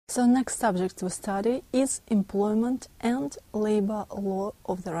So next subject we study is employment and labor law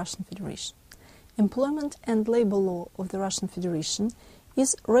of the Russian Federation. Employment and labor law of the Russian Federation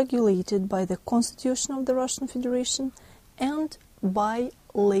is regulated by the Constitution of the Russian Federation and by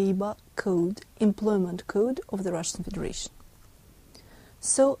Labor Code, Employment Code of the Russian Federation.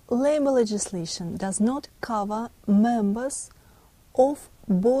 So labor legislation does not cover members of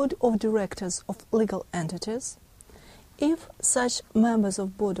board of directors of legal entities if such members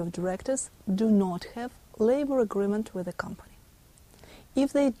of board of directors do not have labor agreement with the company.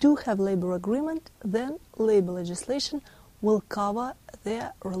 If they do have labor agreement, then labor legislation will cover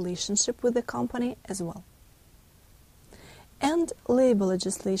their relationship with the company as well. And labor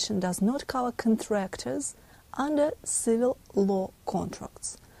legislation does not cover contractors under civil law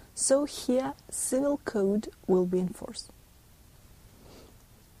contracts. So here civil code will be enforced.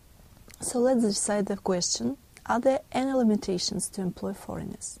 So let's decide the question, are there any limitations to employ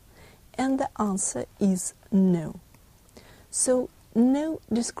foreigners? And the answer is no. So no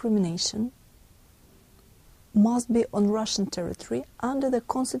discrimination must be on Russian territory under the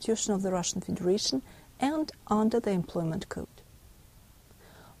Constitution of the Russian Federation and under the Employment Code.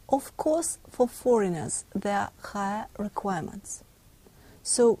 Of course, for foreigners there are higher requirements.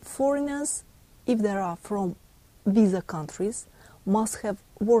 So foreigners, if they are from visa countries, must have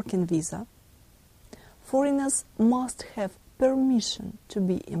working visa. Foreigners must have permission to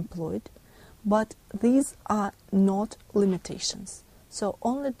be employed, but these are not limitations, so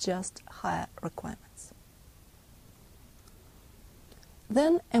only just higher requirements.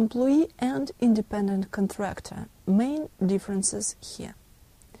 Then employee and independent contractor, main differences here.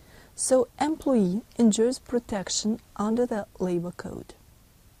 So employee enjoys protection under the Labor Code.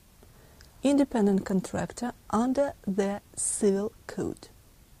 Independent contractor under the Civil Code.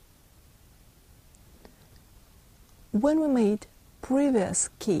 When we made previous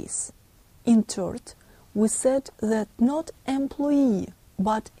case in tort, we said that not employee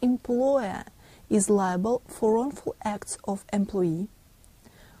but employer is liable for wrongful acts of employee,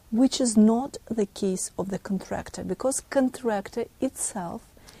 which is not the case of the contractor, because contractor itself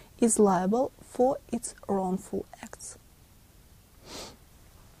is liable for its wrongful acts.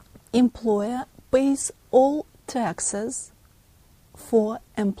 Employer pays all taxes for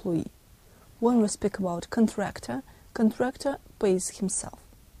employee. When we speak about contractor, contractor pays himself.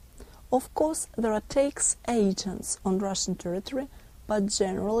 Of course, there are tax agents on Russian territory, but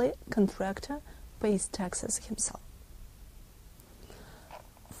generally contractor pays taxes himself.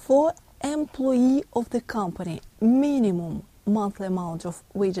 For employee of the company, minimum monthly amount of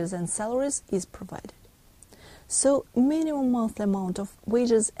wages and salaries is provided. So minimum monthly amount of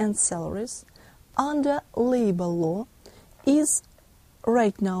wages and salaries under labor law is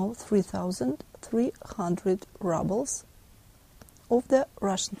right now 3,300 rubles of the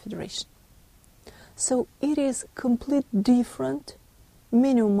Russian Federation. So it is completely different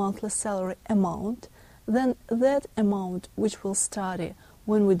minimum monthly salary amount than that amount which we'll study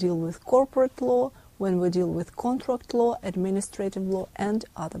when we deal with corporate law, when we deal with contract law, administrative law and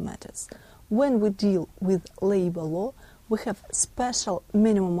other matters. When we deal with labor law, we have special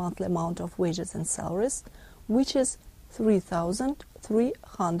minimum monthly amount of wages and salaries, which is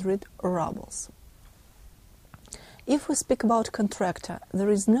 3,300 rubles. If we speak about contractor, there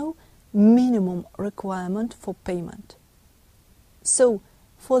is no minimum requirement for payment. So,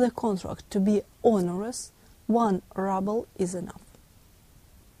 for the contract to be onerous, 1 ruble is enough.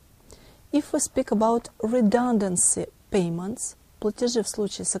 If we speak about redundancy payments, платежи в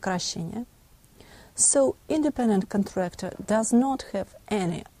случае сокращения, so independent contractor does not have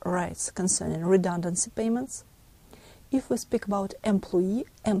any rights concerning redundancy payments. If we speak about employee,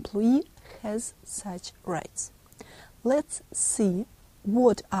 employee has such rights. Let's see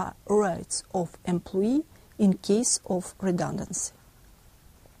what are rights of employee in case of redundancy.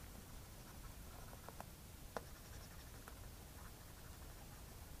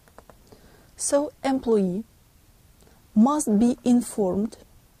 So employee must be informed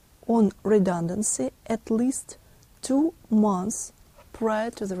on redundancy at least 2 months prior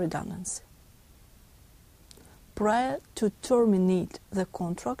to the redundancy, prior to terminate the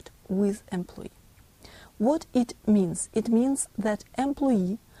contract with employee. What it means? It means that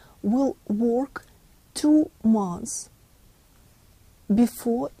employee will work 2 months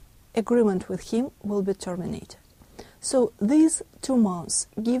before agreement with him will be terminated. So these 2 months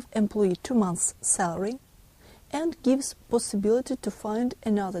give employee 2 months salary and gives possibility to find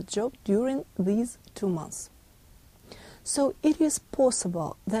another job during these 2 months. So it is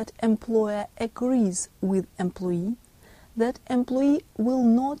possible that employer agrees with employee that employee will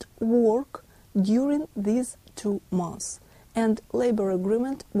not work during these 2 months and labor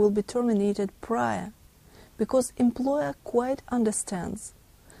agreement will be terminated prior, because employer quite understands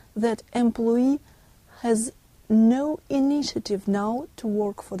that employee has no initiative now to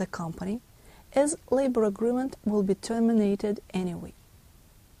work for the company, as labor agreement will be terminated anyway.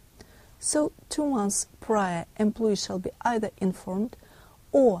 So 2 months prior, employee shall be either informed,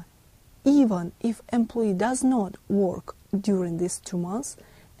 or even if employee does not work during these 2 months,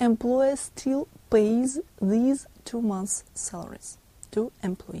 employer still pays these 2 months' salaries to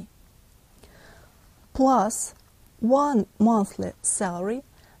employee, plus 1 monthly salary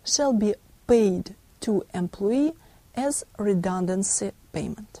shall be paid to employee as redundancy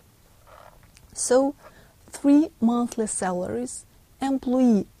payment. So 3 monthly salaries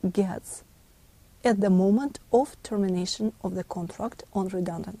employee gets at the moment of termination of the contract on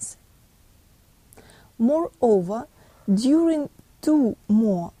redundancy. Moreover, during 2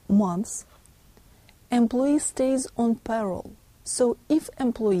 more months, employee stays on payroll. So if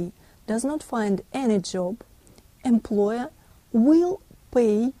employee does not find any job, employer will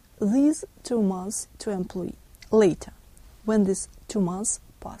pay these 2 months to employee later, when these 2 months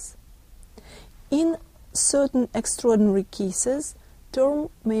pass. In certain extraordinary cases, term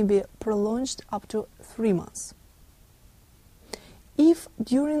may be prolonged up to 3 months. If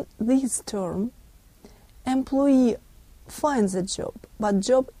during this term employee finds a job, but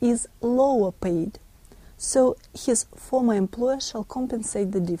job is lower paid, so his former employer shall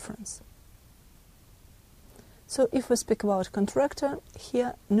compensate the difference. So if we speak about contractor,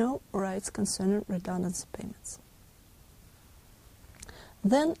 here no rights concerning redundancy payments.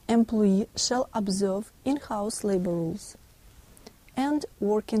 Then employee shall observe in-house labor rules and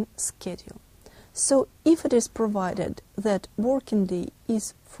working schedule. So if it is provided that working day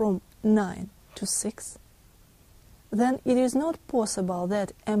is from 9 to 6, then it is not possible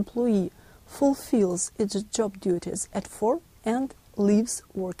that employee fulfills its job duties at 4 and leaves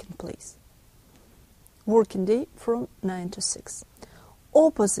working place. Working day from 9 to 6.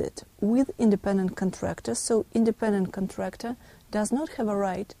 Opposite with independent contractor, so independent contractor does not have a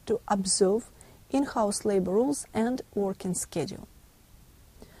right to observe in-house labor rules and working schedule.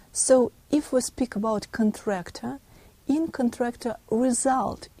 So if we speak about contractor, in contractor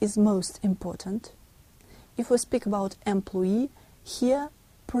result is most important. If we speak about employee, here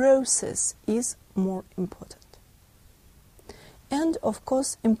process is more important. And of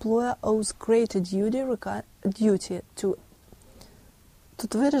course, employer owes greater duty to...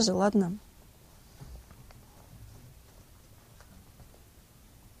 Тут вырежи, ладно?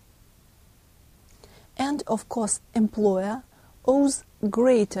 And of course, employer owes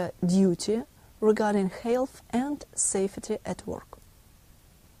greater duty regarding health and safety at work.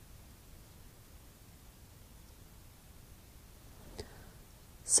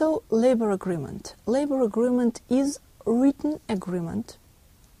 So, labor agreement. Labor agreement is written agreement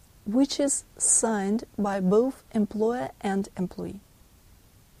which is signed by both employer and employee.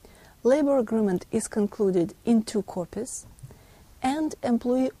 Labor agreement is concluded in 2 copies, and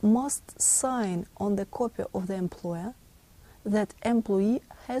employee must sign on the copy of the employer that employee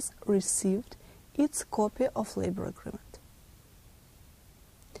has received its copy of labor agreement.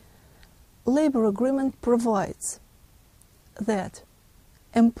 Labor agreement provides that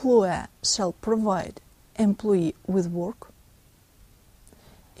employer shall provide employee with work,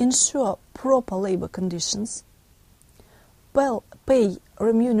 ensure proper labor conditions, pay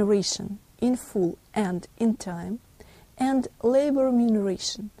remuneration in full and in time, and labor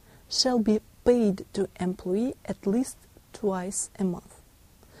remuneration shall be paid to employee at least twice a month.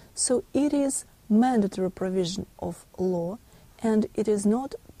 So it is mandatory provision of law, and it is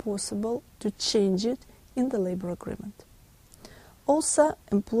not possible to change it in the labor agreement. Also,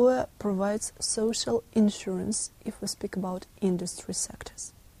 employer provides social insurance if we speak about industry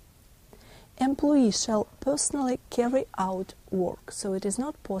sectors. Employee shall personally carry out work, so it is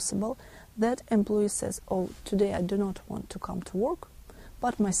not possible that employee says, oh, today I do not want to come to work,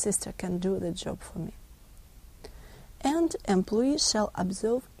 but my sister can do the job for me. And employee shall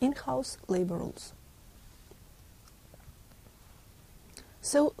observe in-house labor rules.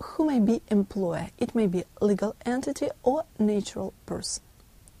 So, who may be employer? It may be legal entity or natural person.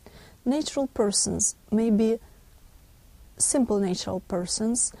 Natural persons may be simple natural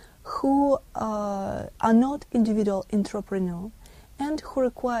persons who are not individual entrepreneur and who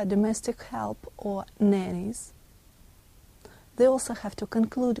require domestic help or nannies. They also have to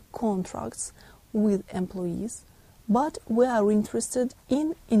conclude contracts with employees, but we are interested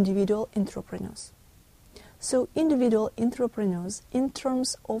in individual entrepreneurs. So individual entrepreneurs in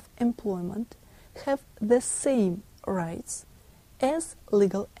terms of employment have the same rights as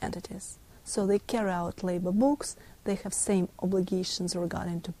legal entities. so they carry out labor books, they have same obligations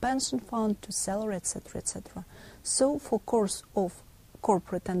regarding to pension fund, to salary, etc., etc. So for course of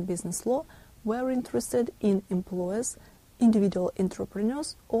corporate and business law, we're interested in employers, individual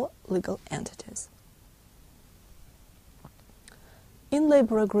entrepreneurs or legal entities. In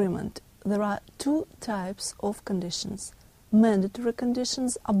labor agreement, there are two types of conditions: mandatory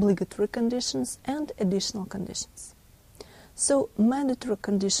conditions, obligatory conditions, and additional conditions. So, mandatory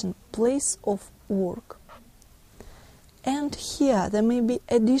condition, place of work. And here there may be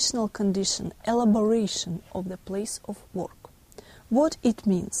additional condition, elaboration of the place of work. What it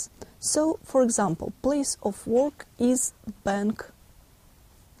means? So, for example, place of work is Bank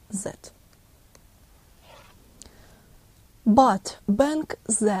Z. But Bank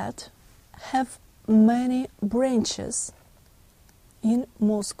Z have many branches in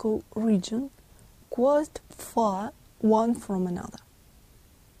Moscow region, quite far one from another.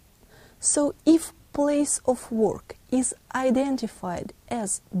 So if place of work is identified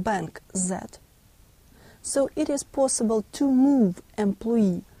as Bank Z, so it is possible to move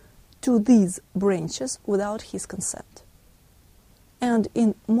employee to these branches without his consent. And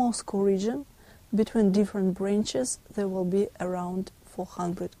in Moscow region, between different branches, there will be around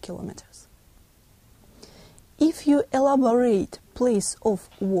 400 kilometers. If you elaborate place of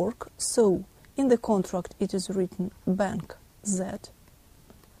work, so in the contract it is written Bank Z,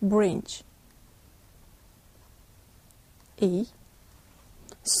 branch A,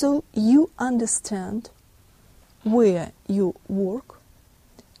 so you understand where you work,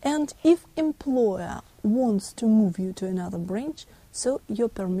 and if employer wants to move you to another branch, so your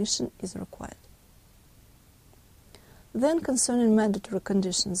permission is required. Then concerning mandatory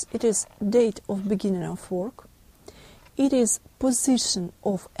conditions, it is date of beginning of work, it is position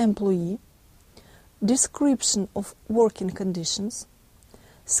of employee, description of working conditions,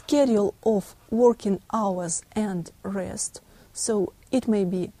 schedule of working hours and rest, so it may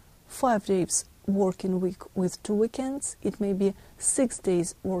be 5 days working week with 2 weekends, it may be 6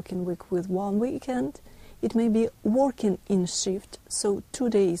 days working week with 1 weekend, it may be working in shift, so 2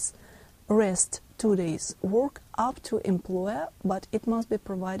 days rest, 2 days work, up to employer, but it must be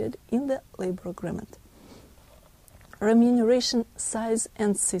provided in the labor agreement. Remuneration size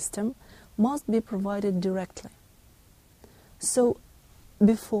and system must be provided directly. So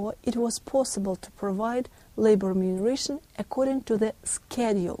before it was possible to provide labor remuneration according to the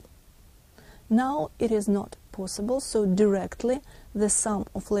schedule. Now it is not possible, so directly the sum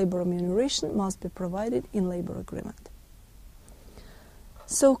of labor remuneration must be provided in labor agreement.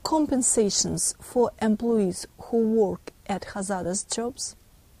 So compensations for employees who work at hazardous jobs,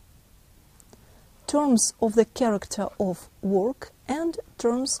 terms of the character of work, and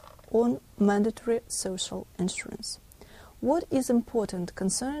terms on mandatory social insurance. What is important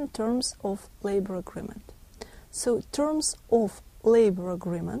concerning terms of labor agreement? So terms of labor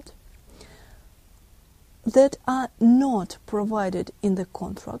agreement that are not provided in the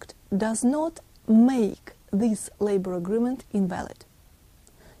contract does not make this labor agreement invalid.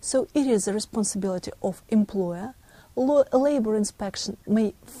 So it is the responsibility of employer. Labor inspection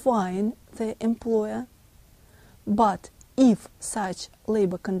may fine the employer, but if such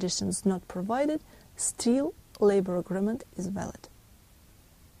labor conditions not provided, still labor agreement is valid.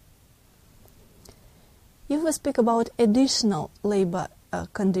 If we speak about additional labor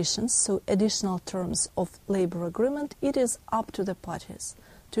conditions, so additional terms of labor agreement, it is up to the parties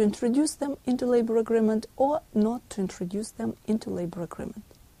to introduce them into labor agreement or not to introduce them into labor agreement.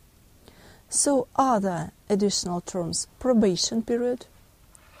 So other additional terms: probation period,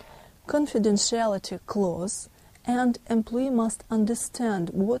 confidentiality clause, and employee must understand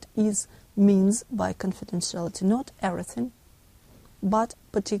what is means by confidentiality, not everything, but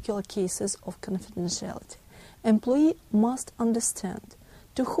particular cases of confidentiality. Employee must understand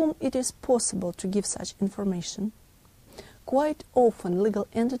to whom it is possible to give such information. Quite often legal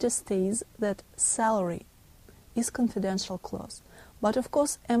entity states that salary is confidential clause, but of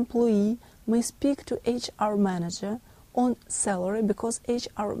course employee may speak to HR manager on salary because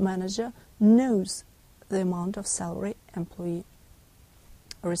HR manager knows the amount of salary employee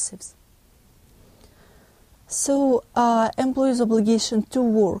receives. So employee's obligation to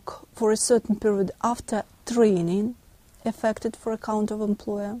work for a certain period after training effected for account of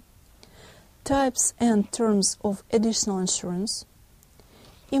employer, types and terms of additional insurance,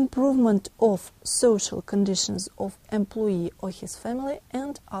 improvement of social conditions of employee or his family,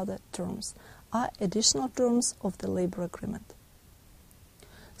 and other terms are additional terms of the labor agreement.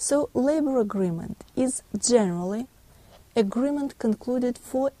 So labor agreement is generally agreement concluded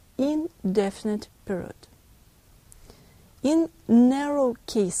for indefinite period. In narrow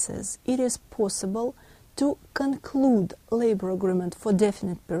cases, it is possible to conclude labor agreement for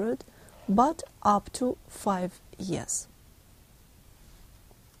definite period, but up to 5 years.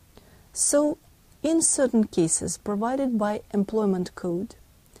 So, in certain cases provided by Employment Code,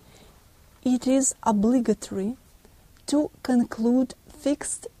 it is obligatory to conclude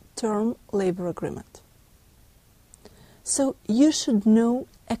fixed-term labor agreement. So, you should know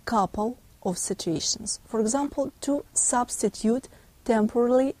a couple of situations. For example, to substitute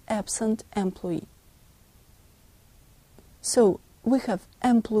temporarily absent employee. So, we have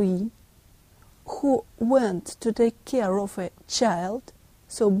employee who went to take care of a child,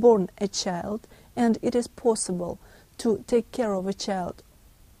 so born a child, and it is possible to take care of a child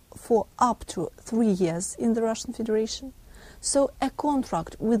for up to 3 years in the Russian Federation. So a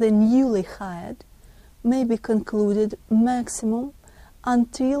contract with a newly hired may be concluded maximum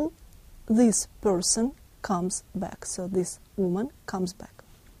until this person comes back, so this woman comes back.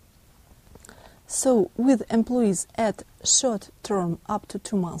 So with employees at short-term up to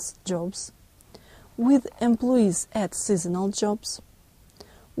 2 months jobs, with employees at seasonal jobs,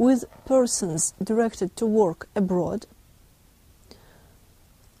 with persons directed to work abroad.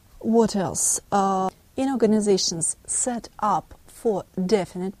 What else? In organizations set up for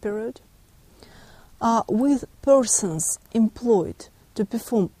definite period, with persons employed to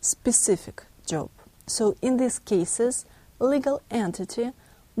perform specific job. So in these cases, legal entity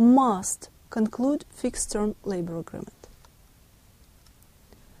must conclude fixed-term labor agreement.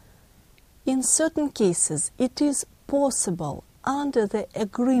 In certain cases, it is possible under the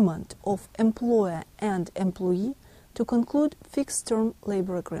agreement of employer and employee to conclude fixed-term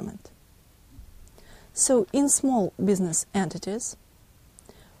labor agreement. So in small business entities,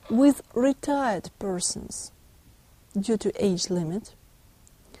 with retired persons due to age limit,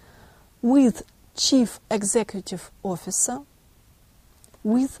 with chief executive officer,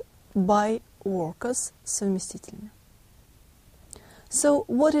 with by workers совместительно. So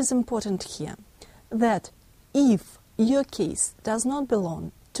what is important here? That if your case does not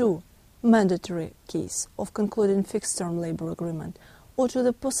belong to mandatory case of concluding fixed-term labor agreement or to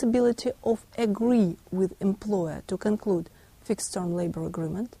the possibility of agree with employer to conclude fixed-term labor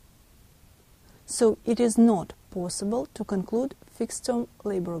agreement, so it is not possible to conclude fixed-term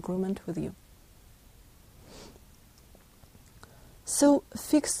labor agreement with you. So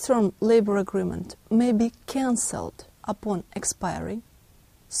fixed-term labor agreement may be cancelled upon expiry,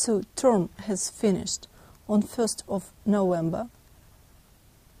 so term has finished on 1st of November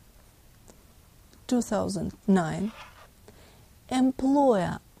 2009,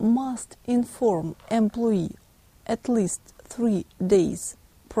 employer must inform employee at least 3 days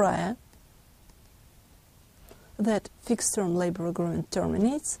prior that fixed-term labor agreement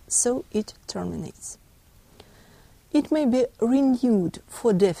terminates, so it terminates. It may be renewed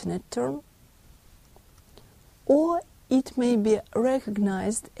for definite term, or it may be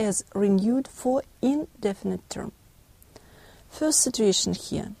recognized as renewed for indefinite term. First situation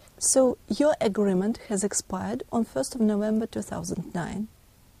here. So your agreement has expired on 1st of November 2009,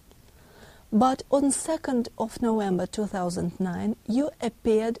 but on 2nd of November 2009 you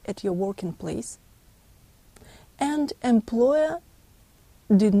appeared at your working place and employer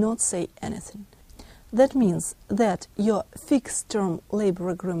did not say anything. That means that your fixed-term labor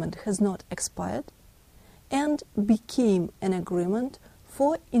agreement has not expired and became an agreement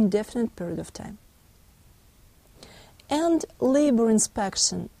for indefinite period of time. And labor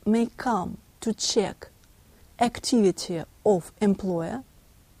inspection may come to check activity of employer,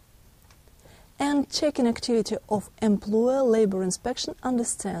 and checking activity of employer, labor inspection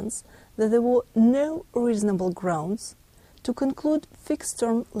understands that there were no reasonable grounds to conclude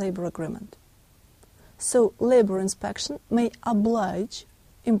fixed-term labor agreement. So labor inspection may oblige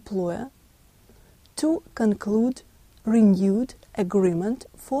employer to conclude renewed agreement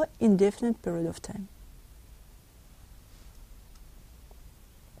for indefinite period of time.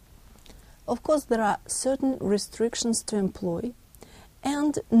 Of course, there are certain restrictions to employ,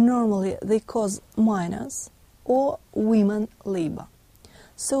 and normally they cause minors or women labor.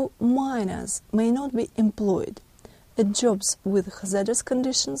 So minors may not be employed at jobs with hazardous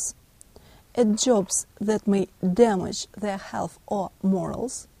conditions, at jobs that may damage their health or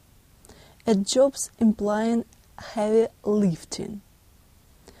morals, at jobs implying heavy lifting.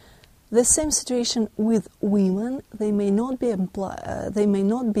 The same situation with women. They may not be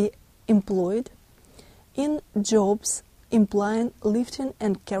employed in jobs implying lifting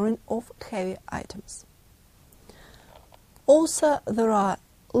and carrying of heavy items. Also, there are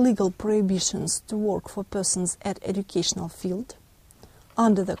legal prohibitions to work for persons at educational field,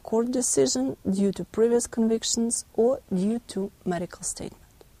 under the court decision, due to previous convictions, or due to medical statement.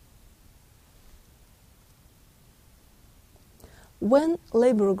 When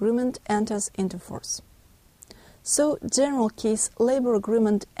labor agreement enters into force. So, general case, labor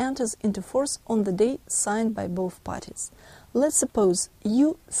agreement enters into force on the day signed by both parties. Let's suppose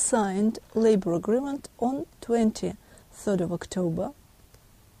you signed labor agreement on 23rd of October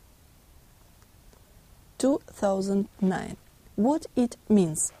 2009. What it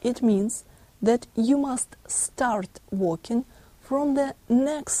means? It means that you must start working from the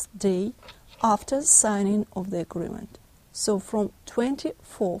next day after signing of the agreement. So from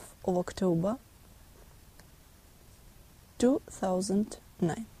 24th of October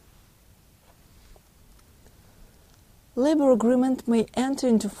 2009. Labor agreement may enter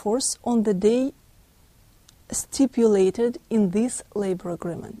into force on the day stipulated in this labor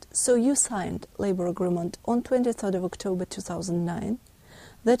agreement. So you signed labor agreement on 23rd of October 2009,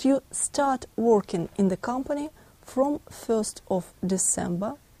 that you start working in the company from 1st of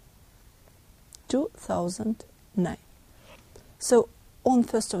December 2009. So on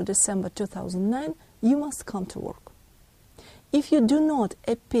 1st of December 2009, you must come to work. If you do not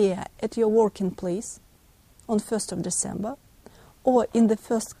appear at your working place on 1st of December, or in the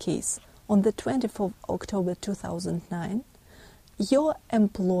first case, on the 24th of October 2009, your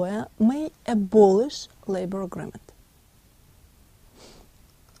employer may abolish labor agreement.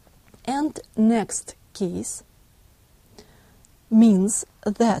 And next case means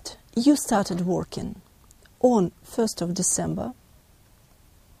that you started working on 1st of December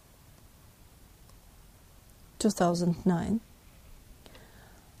 2009,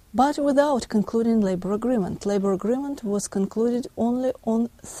 but without concluding labor agreement. Labor agreement was concluded only on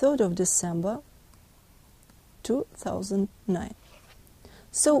 3rd of December 2009.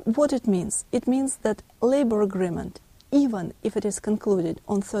 So what it means? It means that labor agreement, even if it is concluded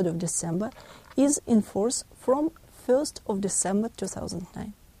on 3rd of December, is in force from 1st of December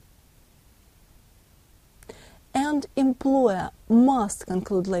 2009. And employer must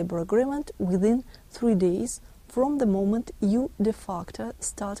conclude labor agreement within 3 days from the moment you de facto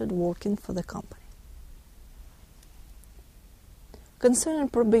started working for the company. Concerning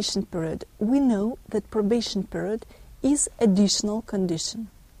probation period, we know that probation period is additional condition.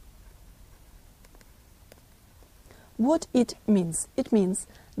 What it means? It means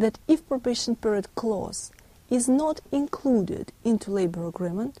that if probation period clause is not included into labor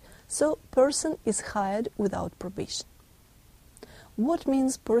agreement, so person is hired without probation. What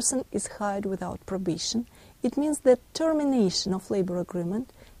means person is hired without probation? It means that termination of labor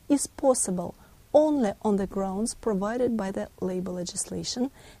agreement is possible only on the grounds provided by the labor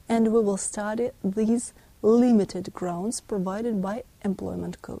legislation, and we will study these limited grounds provided by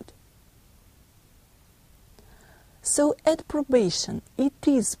Employment Code. So at probation, it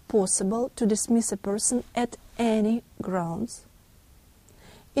is possible to dismiss a person at any grounds,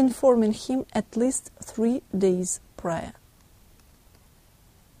 informing him at least 3 days prior.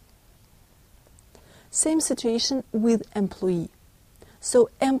 Same situation with employee. So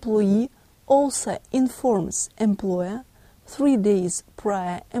employee also informs employer 3 days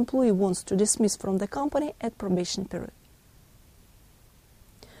prior employee wants to dismiss from the company at probation period.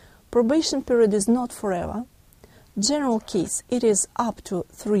 Probation period is not forever. General case, it is up to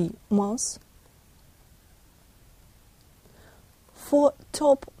 3 months. For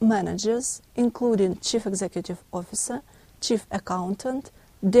top managers, including Chief Executive Officer, Chief Accountant,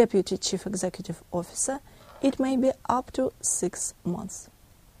 Deputy Chief Executive Officer, it may be up to 6 months.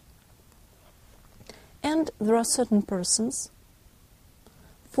 And there are certain persons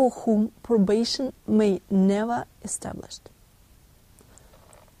for whom probation may never be established.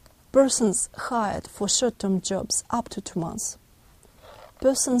 Persons hired for short-term jobs up to 2 months.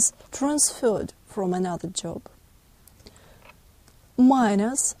 Persons transferred from another job.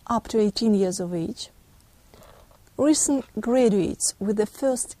 Minors up to 18 years of age. Recent graduates with the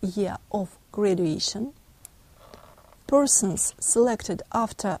first year of graduation. Persons selected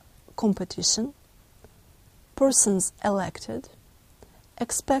after competition. Persons elected.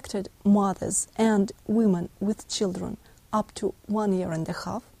 Expected mothers and women with children up to 1 year and a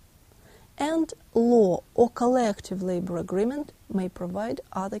half. And law or collective labor agreement may provide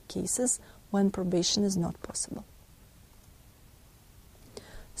other cases when probation is not possible.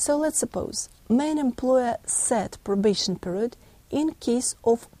 So let's suppose main employer set probation period in case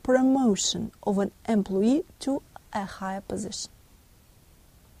of promotion of an employee to a higher position.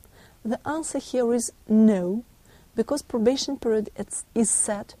 The answer here is no, because probation period is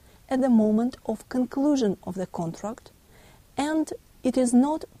set at the moment of conclusion of the contract, and it is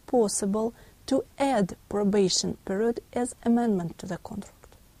not possible to add probation period as amendment to the contract.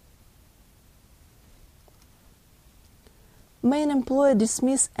 May an employer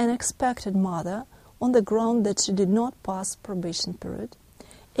dismiss an expected mother on the ground that she did not pass probation period?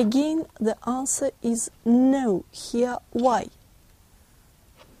 Again, the answer is no. Here, why?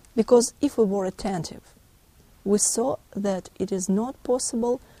 Because if we were attentive, we saw that it is not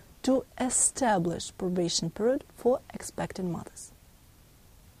possible to establish probation period for expected mothers.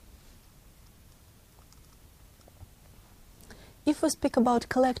 If we speak about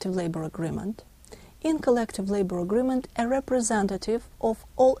collective labor agreement, in collective labor agreement, a representative of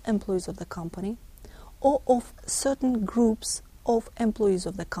all employees of the company or of certain groups of employees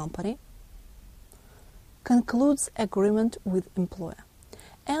of the company concludes agreement with employer.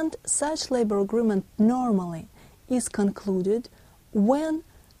 And such labor agreement normally is concluded when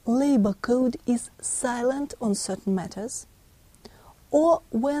labor code is silent on certain matters or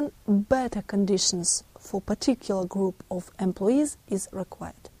when better conditions for particular group of employees is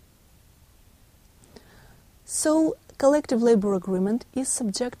required. So, collective labor agreement is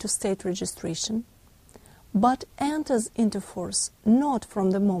subject to state registration, but enters into force not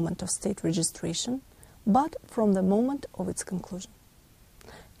from the moment of state registration, but from the moment of its conclusion.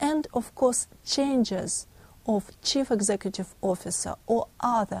 And, of course, changes of chief executive officer or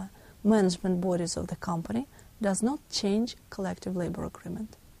other management bodies of the company does not change collective labor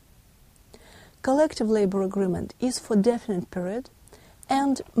agreement. Collective labor agreement is for definite period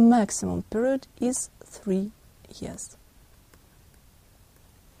and maximum period is 3 years.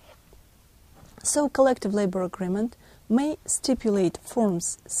 So collective labor agreement may stipulate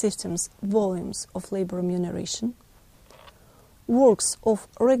forms, systems, volumes of labor remuneration, works of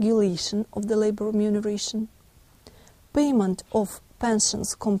regulation of the labor remuneration, payment of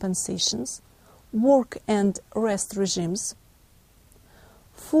pensions, compensations, work and rest regimes,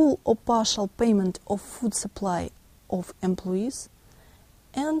 full or partial payment of food supply of employees,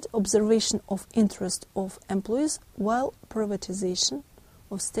 and observation of interest of employees while privatization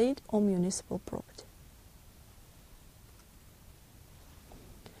of state or municipal property.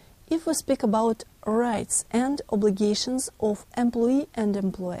 If we speak about rights and obligations of employee and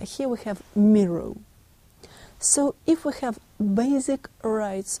employer, here we have mirror. So if we have basic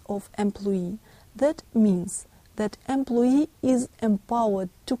rights of employee, that means that employee is empowered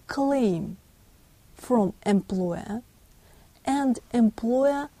to claim from employer and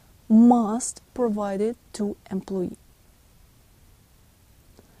employer must provide it to employee.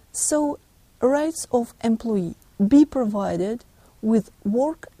 So rights of employee be provided with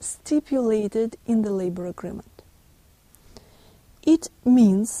work stipulated in the labor agreement. It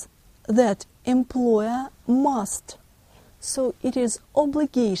means that employer must, so it is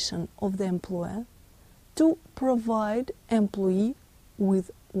obligation of the employer to provide employee with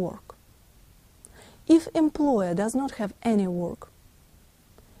work. If employer does not have any work,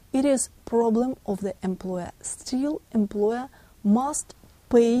 it is problem of the employer. Still, employer must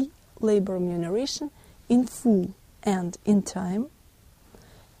pay labor remuneration in full and in time,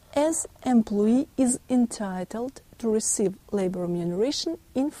 as employee is entitled to receive labor remuneration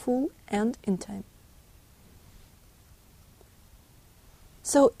in full and in time.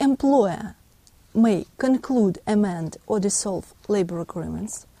 So employer may conclude, amend or dissolve labor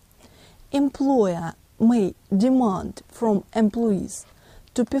agreements. Employer may demand from employees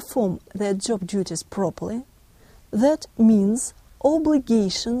to perform their job duties properly. That means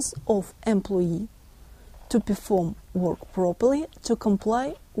obligations of employee to perform work properly, to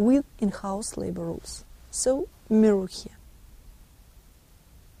comply with in-house labor rules. So, mirror here.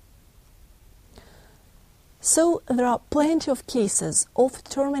 So, there are plenty of cases of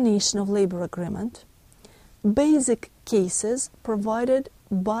termination of labor agreement, basic cases provided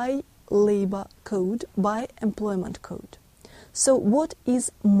by labor code, by employment code. So, what is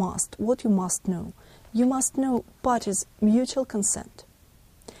must? What you must know? You must know parties' mutual consent.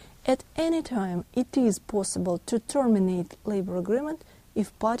 At any time, it is possible to terminate labor agreement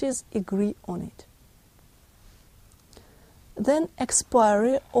if parties agree on it. Then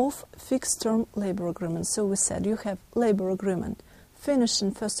expiry of fixed-term labor agreement. So we said you have labor agreement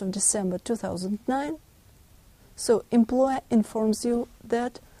finishing 1st of December 2009. So employer informs you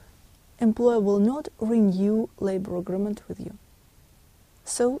that employer will not renew labor agreement with you.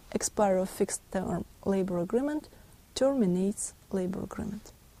 So expiry of fixed-term labor agreement terminates labor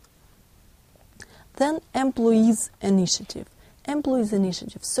agreement. Then employees' initiative. Employees'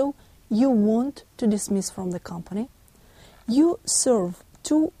 initiative. So you want to dismiss from the company. You serve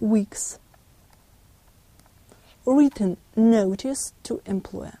 2 weeks written notice to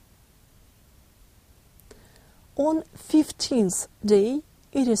employer. On 15th day,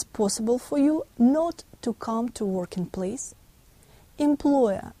 it is possible for you not to come to working place.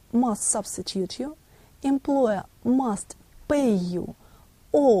 Employer must substitute you. Employer must pay you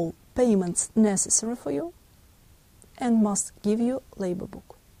all payments necessary for you and must give you labor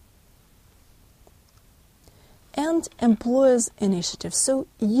book. And employer's initiative. So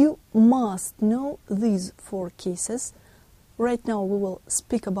you must know these 4 cases. Right now we will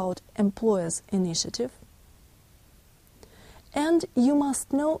speak about employer's initiative. And you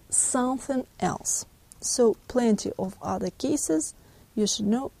must know something else. So plenty of other cases, you should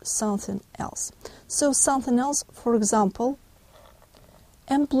know something else. So something else, for example,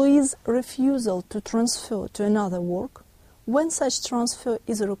 employee's refusal to transfer to another work when such transfer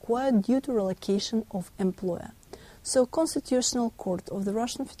is required due to relocation of employer. So Constitutional Court of the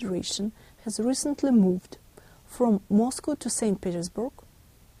Russian Federation has recently moved from Moscow to St. Petersburg.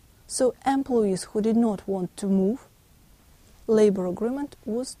 So employees who did not want to move, labor agreement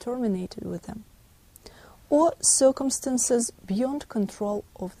was terminated with them. Or circumstances beyond control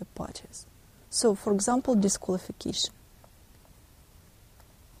of the parties. So, for example, disqualification.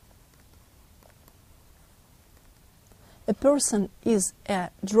 A person is a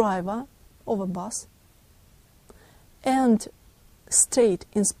driver of a bus and state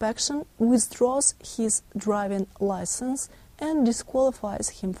inspection withdraws his driving license and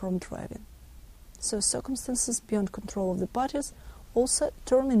disqualifies him from driving. So circumstances beyond control of the parties also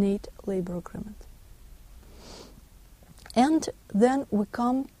terminate labor agreement. And then we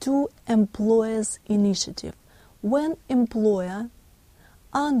come to employer's initiative, when employer,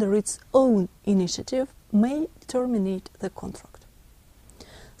 under its own initiative, may terminate the contract.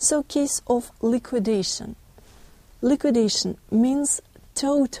 So case of liquidation. Liquidation means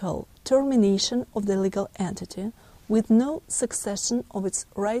total termination of the legal entity with no succession of its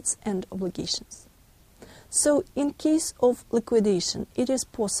rights and obligations. So in case of liquidation, it is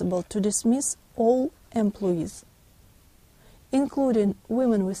possible to dismiss all employees, including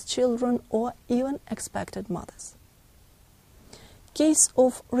women with children or even expected mothers. Case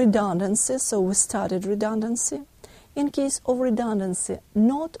of redundancy, so we studied redundancy. In case of redundancy,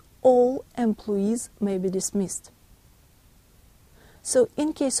 not all employees may be dismissed. So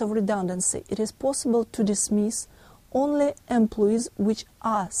in case of redundancy, it is possible to dismiss only employees which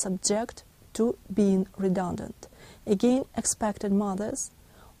are subject to being redundant. Again, expected mothers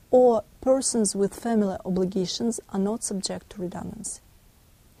or persons with family obligations are not subject to redundancy.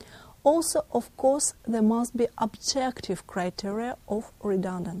 Also, of course, there must be objective criteria of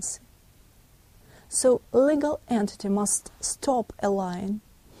redundancy. So, legal entity must stop a line,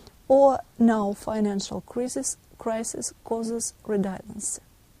 or now financial crisis causes redundancy.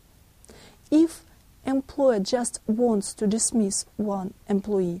 If employer just wants to dismiss one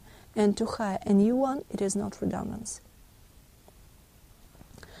employee and to hire a new one, it is not redundancy.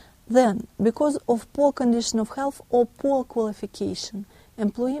 Then, because of poor condition of health or poor qualification,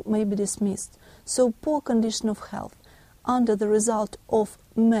 employee may be dismissed. So, poor condition of health under the result of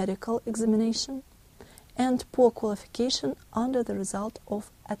medical examination and poor qualification under the result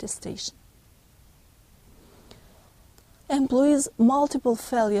of attestation. Employees' multiple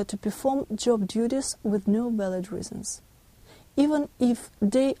failure to perform job duties with no valid reasons. Even if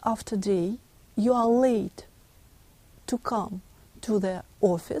day after day you are late to come to the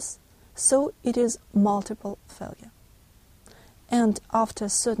office, so it is multiple failure. And after a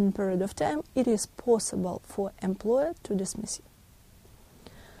certain period of time, it is possible for employer to dismiss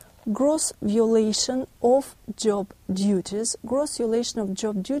you. Gross violation of job duties. Gross violation of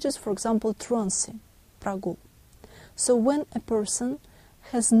job duties, for example, truancy, прогул. So when a person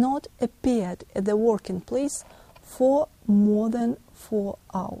has not appeared at the working place for more than 4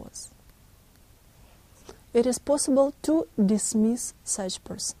 hours, it is possible to dismiss such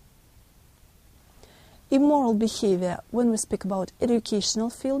person. Immoral behavior, when we speak about educational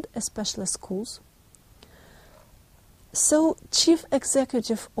field, especially schools. So, chief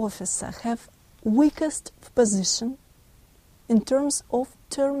executive officer have weakest position in terms of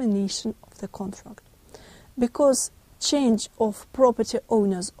termination of the contract, because change of property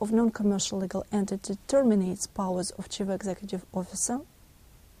owners of non-commercial legal entity terminates powers of chief executive officer.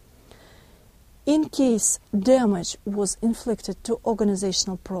 In case damage was inflicted to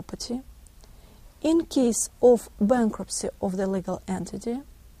organizational property, in case of bankruptcy of the legal entity,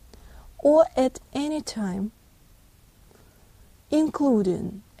 or at any time,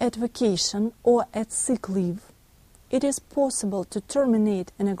 including at vacation or at sick leave, it is possible to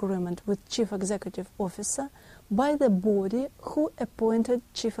terminate an agreement with chief executive officer by the body who appointed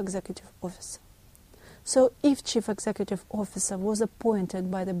chief executive officer. So if chief executive officer was appointed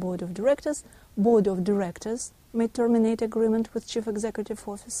by the board of directors may terminate agreement with Chief Executive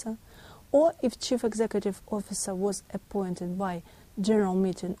Officer, or if Chief Executive Officer was appointed by General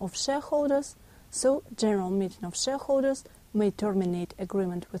Meeting of Shareholders, so General Meeting of Shareholders may terminate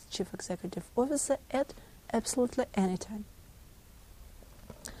agreement with Chief Executive Officer at absolutely any time.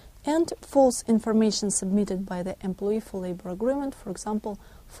 And false information submitted by the employee for labor agreement, for example,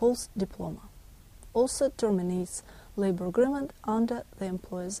 false diploma, also terminates labor agreement under the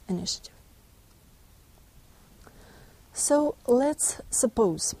employer's initiative. So let's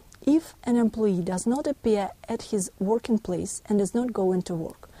suppose if an employee does not appear at his working place and is not going to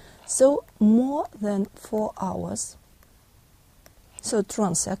work, so more than 4 hours, so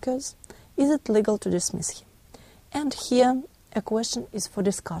trans occurs, is it legal to dismiss him? And here a question is for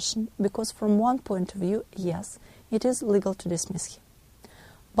discussion, because from one point of view, yes, it is legal to dismiss him.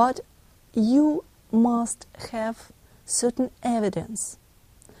 But you must have certain evidence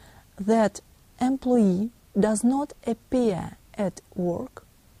that employee does not appear at work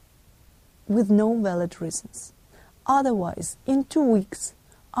with no valid reasons. Otherwise, in 2 weeks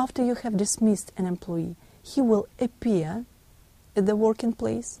after you have dismissed an employee, he will appear at the working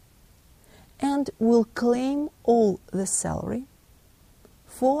place and will claim all the salary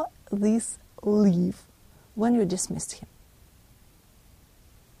for this leave when you dismissed him.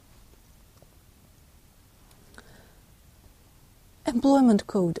 Employment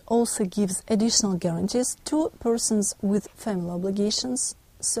Code also gives additional guarantees to persons with family obligations.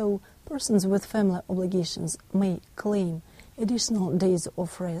 So persons with family obligations may claim additional days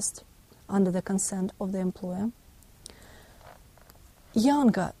of rest under the consent of the employer.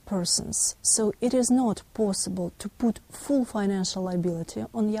 Younger persons, so it is not possible to put full financial liability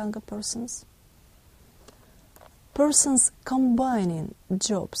on younger persons. Persons combining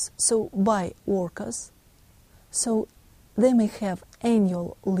jobs, so by workers, so they may have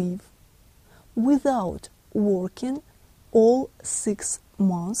annual leave without working all 6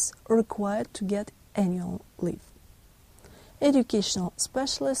 months required to get annual leave. Educational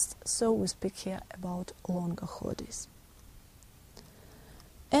specialists, so we speak here about longer holidays.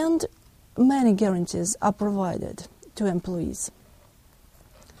 And many guarantees are provided to employees.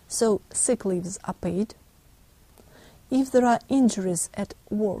 So sick leaves are paid. If there are injuries at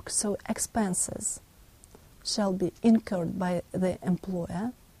work, so expenses shall be incurred by the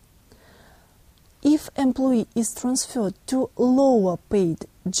employer. If employee is transferred to lower paid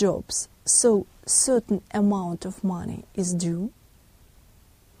jobs, so certain amount of money is due.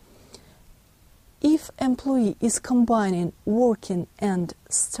 If employee is combining working and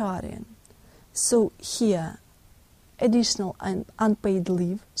studying, so here additional unpaid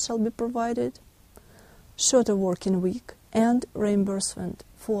leave shall be provided, shorter working week, and reimbursement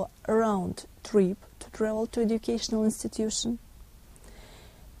for a round trip to travel to educational institution.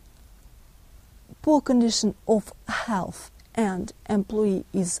 Poor condition of health and employee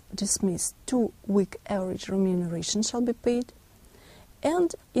is dismissed, 2-week average remuneration shall be paid.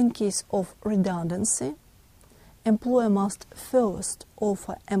 And in case of redundancy, employer must first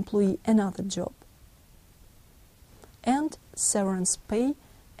offer employee another job, and severance pay,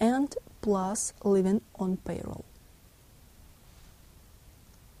 and plus living on payroll.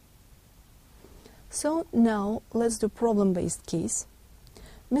 So now let's do problem-based case.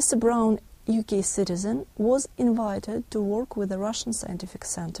 Mr. Brown, UK citizen, was invited to work with the Russian Scientific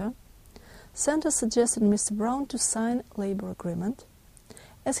Center. Center suggested Mr. Brown to sign labor agreement.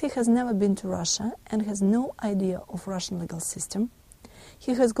 As he has never been to Russia and has no idea of Russian legal system,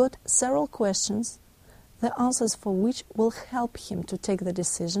 he has got several questions, the answers for which will help him to take the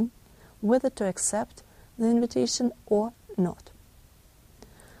decision whether to accept the invitation or not.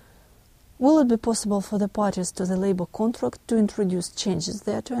 Will it be possible for the parties to the labor contract to introduce changes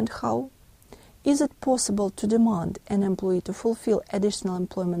thereto, and how? Is it possible to demand an employee to fulfill additional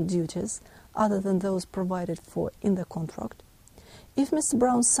employment duties other than those provided for in the contract? If Mr.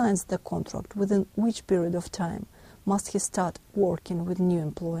 Brown signs the contract, within which period of time must he start working with new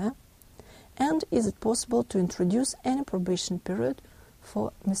employer? And is it possible to introduce any probation period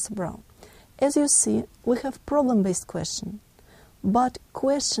for Mr. Brown? As you see, we have problem-based questions, but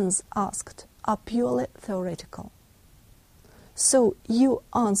questions asked are purely theoretical. So you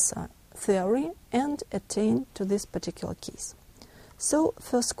answer theory and attain to this particular case. So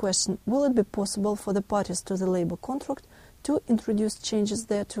first question, will it be possible for the parties to the labor contract to introduce changes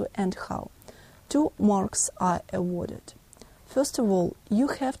thereto, and how? 2 marks are awarded. First of all, you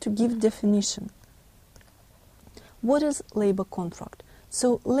have to give definition. What is labor contract?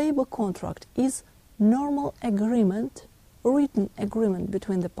 So labor contract is normal agreement, written agreement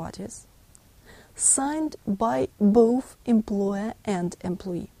between the parties, signed by both employer and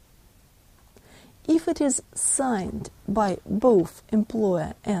employee. if it is signed by both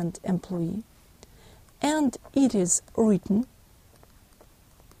employer and employee, and it is written,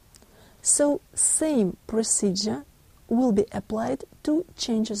 so same procedure will be applied to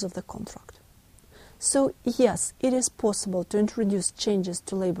changes of the contract. So yes, it is possible to introduce changes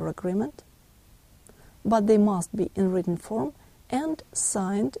to labor agreement, but they must be in written form and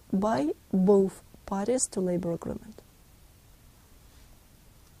signed by both parties to labor agreement.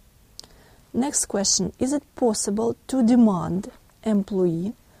 Next question, is it possible to demand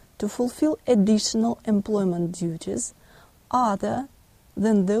employee to fulfill additional employment duties other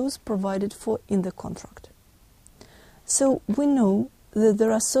than those provided for in the contract? So we know that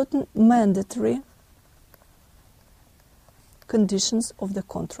there are certain mandatory conditions of the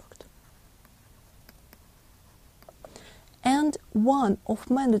contract. And one of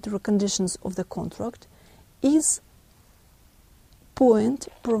mandatory conditions of the contract is point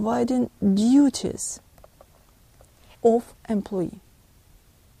providing duties of employee.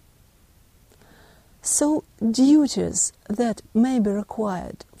 So duties that may be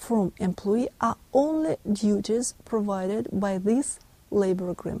required from employee are only duties provided by this labor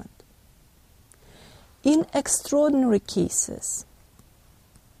agreement. In extraordinary cases,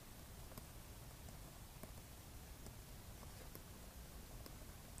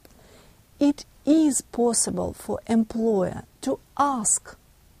 it is possible for employer to ask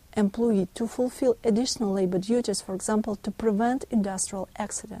employee to fulfill additional labor duties, for example, to prevent industrial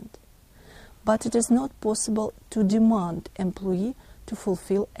accident. But it is not possible to demand employee to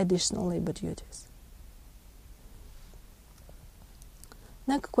fulfill additional labor duties.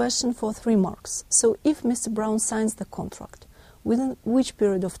 Next question for 3 marks. So if Mr. Brown signs the contract, within which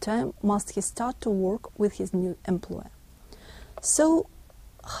period of time must he start to work with his new employer? So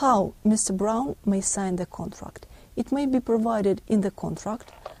how Mr. Brown may sign the contract? It may be provided in the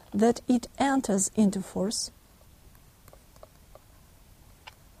contract that it enters into force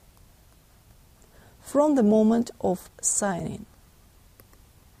from the moment of signing.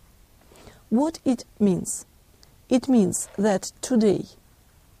 What it means? It means that today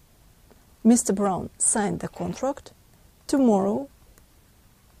Mr. Brown signed the contract, tomorrow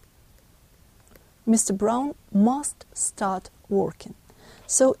Mr. Brown must start working.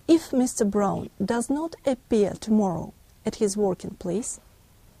 So if Mr. Brown does not appear tomorrow at his working place,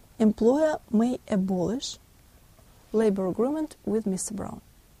 employer may abolish labor agreement with Mr. Brown.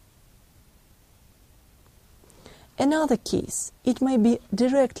 Another case, it may be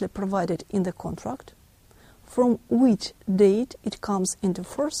directly provided in the contract from which date it comes into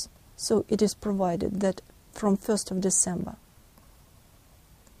force. So it is provided that from 1st of December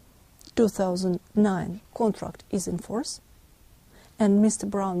 2009 contract is in force, and Mr.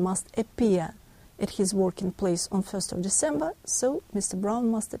 Brown must appear at his working place on 1st of December, so Mr.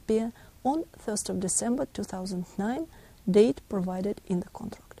 Brown must appear on 1st of December 2009, date provided in the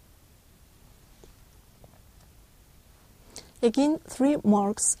contract. Again, 3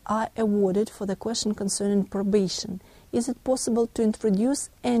 marks are awarded for the question concerning probation. Is it possible to introduce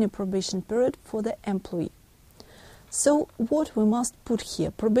any probation period for the employee? So what we must put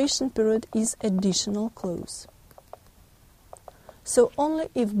here, probation period is additional clause. So only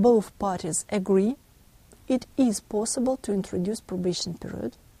if both parties agree, it is possible to introduce probation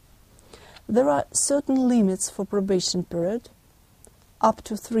period. There are certain limits for probation period, up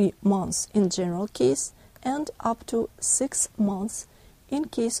to 3 months in general case, and up to 6 months in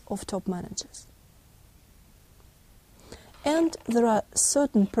case of top managers. And there are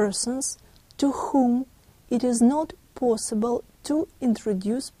certain persons to whom it is not possible to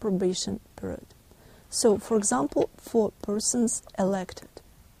introduce probation period. So, for example, for persons elected.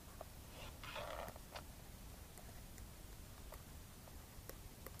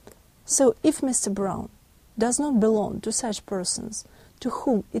 So, if Mr. Brown does not belong to such persons to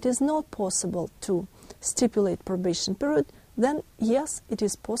whom it is not possible to stipulate probation period, then yes, it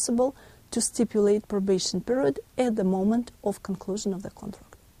is possible to stipulate probation period at the moment of conclusion of the contract.